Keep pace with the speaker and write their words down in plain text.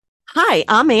Hi,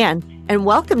 I'm Ann, and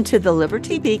welcome to the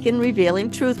Liberty Beacon Revealing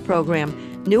Truth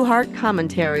program, New Heart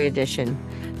Commentary Edition.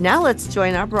 Now let's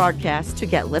join our broadcast to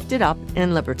get lifted up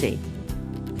in liberty.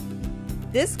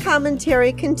 This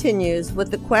commentary continues with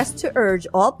the quest to urge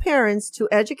all parents to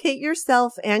educate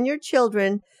yourself and your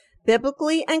children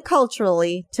biblically and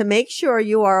culturally to make sure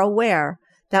you are aware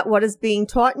that what is being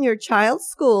taught in your child's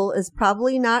school is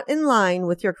probably not in line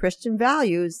with your Christian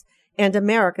values and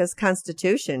America's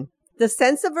Constitution. The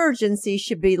sense of urgency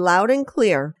should be loud and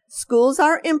clear. Schools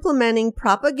are implementing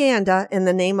propaganda in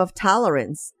the name of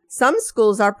tolerance. Some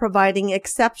schools are providing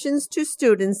exceptions to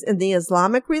students in the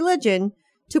Islamic religion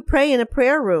to pray in a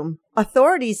prayer room.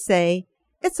 Authorities say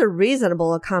it's a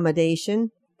reasonable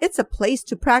accommodation. It's a place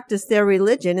to practice their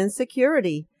religion in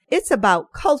security. It's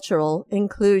about cultural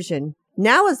inclusion.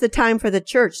 Now is the time for the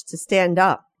church to stand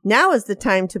up. Now is the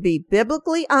time to be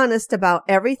biblically honest about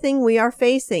everything we are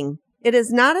facing. It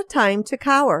is not a time to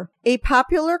cower. A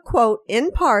popular quote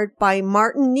in part by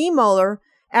Martin Niemöller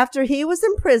after he was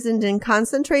imprisoned in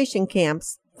concentration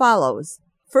camps follows.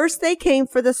 First they came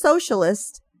for the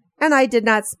socialists, and I did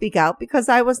not speak out because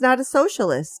I was not a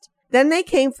socialist. Then they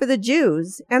came for the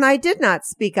Jews, and I did not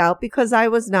speak out because I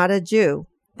was not a Jew.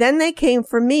 Then they came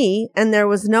for me, and there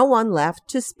was no one left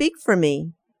to speak for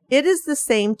me. It is the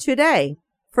same today.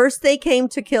 First they came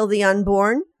to kill the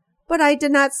unborn, but I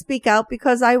did not speak out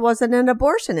because I wasn't an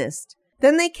abortionist.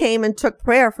 Then they came and took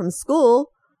prayer from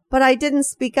school, but I didn't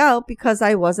speak out because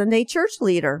I wasn't a church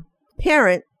leader.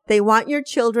 Parent, they want your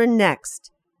children next.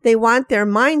 They want their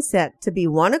mindset to be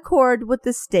one accord with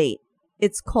the state.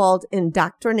 It's called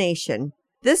indoctrination.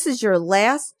 This is your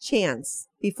last chance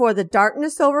before the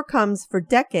darkness overcomes for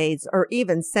decades or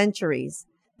even centuries.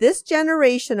 This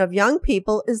generation of young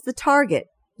people is the target.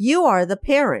 You are the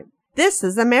parent. This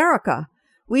is America.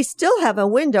 We still have a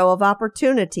window of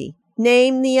opportunity.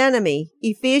 Name the enemy.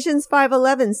 Ephesians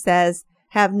 5:11 says,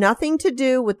 have nothing to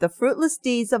do with the fruitless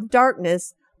deeds of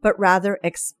darkness, but rather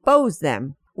expose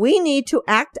them. We need to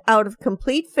act out of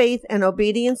complete faith and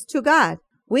obedience to God.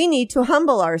 We need to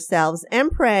humble ourselves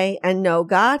and pray and know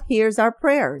God hears our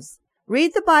prayers.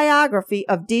 Read the biography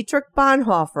of Dietrich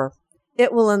Bonhoeffer.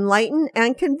 It will enlighten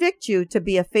and convict you to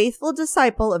be a faithful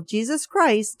disciple of Jesus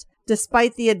Christ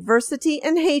despite the adversity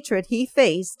and hatred he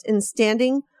faced in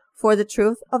standing for the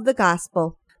truth of the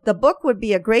gospel. The book would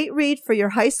be a great read for your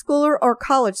high schooler or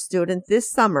college student this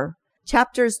summer.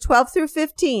 Chapters 12 through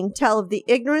 15 tell of the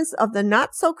ignorance of the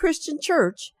not-so-Christian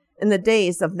church in the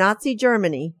days of Nazi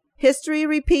Germany. History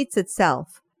repeats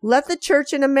itself. Let the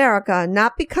church in America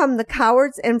not become the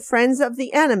cowards and friends of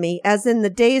the enemy as in the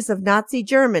days of Nazi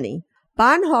Germany.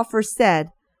 Bonhoeffer said,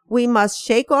 we must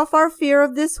shake off our fear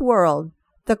of this world.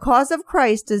 The cause of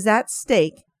Christ is at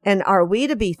stake, and are we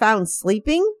to be found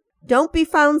sleeping? Don't be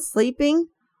found sleeping.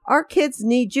 Our kids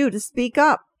need you to speak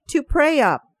up, to pray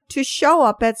up, to show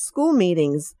up at school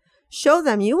meetings. Show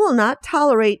them you will not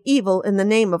tolerate evil in the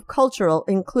name of cultural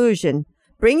inclusion.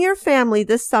 Bring your family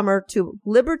this summer to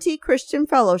Liberty Christian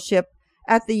Fellowship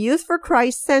at the Youth for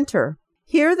Christ Center.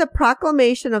 Hear the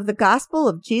proclamation of the gospel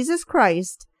of Jesus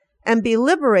Christ and be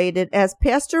liberated as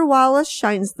Pastor Wallace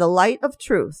shines the light of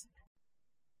truth.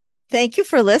 Thank you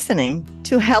for listening.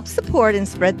 To help support and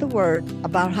spread the word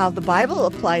about how the Bible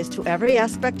applies to every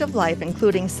aspect of life,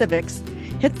 including civics,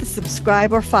 hit the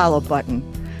subscribe or follow button.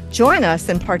 Join us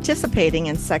in participating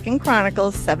in 2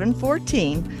 Chronicles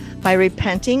 7:14 by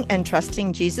repenting and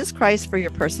trusting Jesus Christ for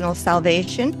your personal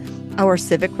salvation, our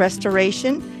civic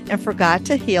restoration, and for God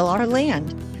to heal our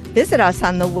land. Visit us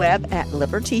on the web at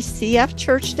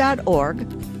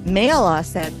libertycfchurch.org. Mail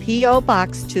us at P.O.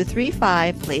 Box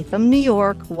 235, Latham, New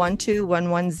York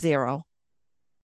 12110.